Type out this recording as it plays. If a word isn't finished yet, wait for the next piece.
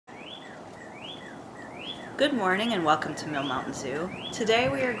Good morning and welcome to Mill Mountain Zoo. Today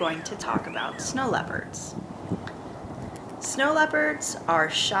we are going to talk about snow leopards. Snow leopards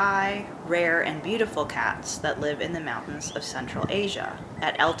are shy, rare, and beautiful cats that live in the mountains of Central Asia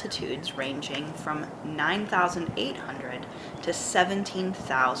at altitudes ranging from 9,800 to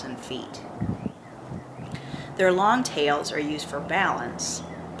 17,000 feet. Their long tails are used for balance,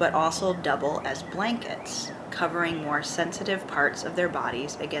 but also double as blankets, covering more sensitive parts of their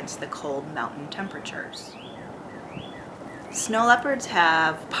bodies against the cold mountain temperatures. Snow leopards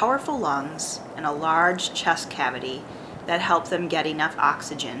have powerful lungs and a large chest cavity that help them get enough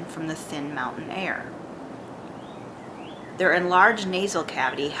oxygen from the thin mountain air. Their enlarged nasal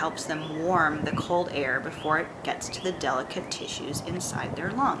cavity helps them warm the cold air before it gets to the delicate tissues inside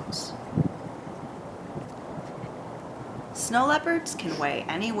their lungs. Snow leopards can weigh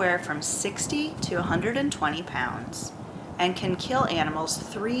anywhere from 60 to 120 pounds and can kill animals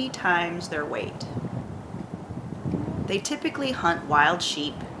 3 times their weight. They typically hunt wild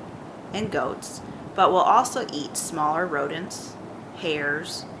sheep and goats, but will also eat smaller rodents,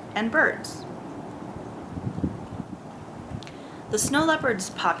 hares, and birds. The snow leopard's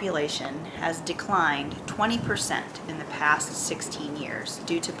population has declined 20% in the past 16 years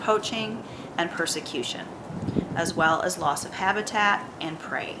due to poaching and persecution, as well as loss of habitat and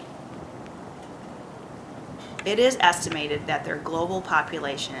prey. It is estimated that their global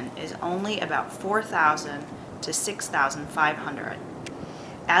population is only about 4,000 to 6,500.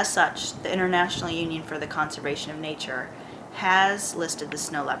 As such, the International Union for the Conservation of Nature has listed the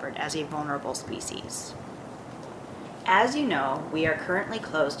snow leopard as a vulnerable species. As you know, we are currently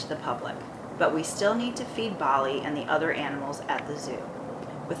closed to the public, but we still need to feed Bali and the other animals at the zoo.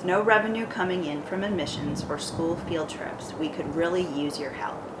 With no revenue coming in from admissions or school field trips, we could really use your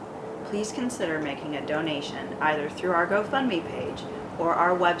help. Please consider making a donation either through our GoFundMe page or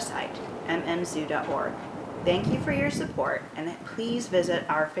our website, mmzoo.org. Thank you for your support, and please visit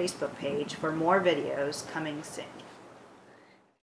our Facebook page for more videos coming soon.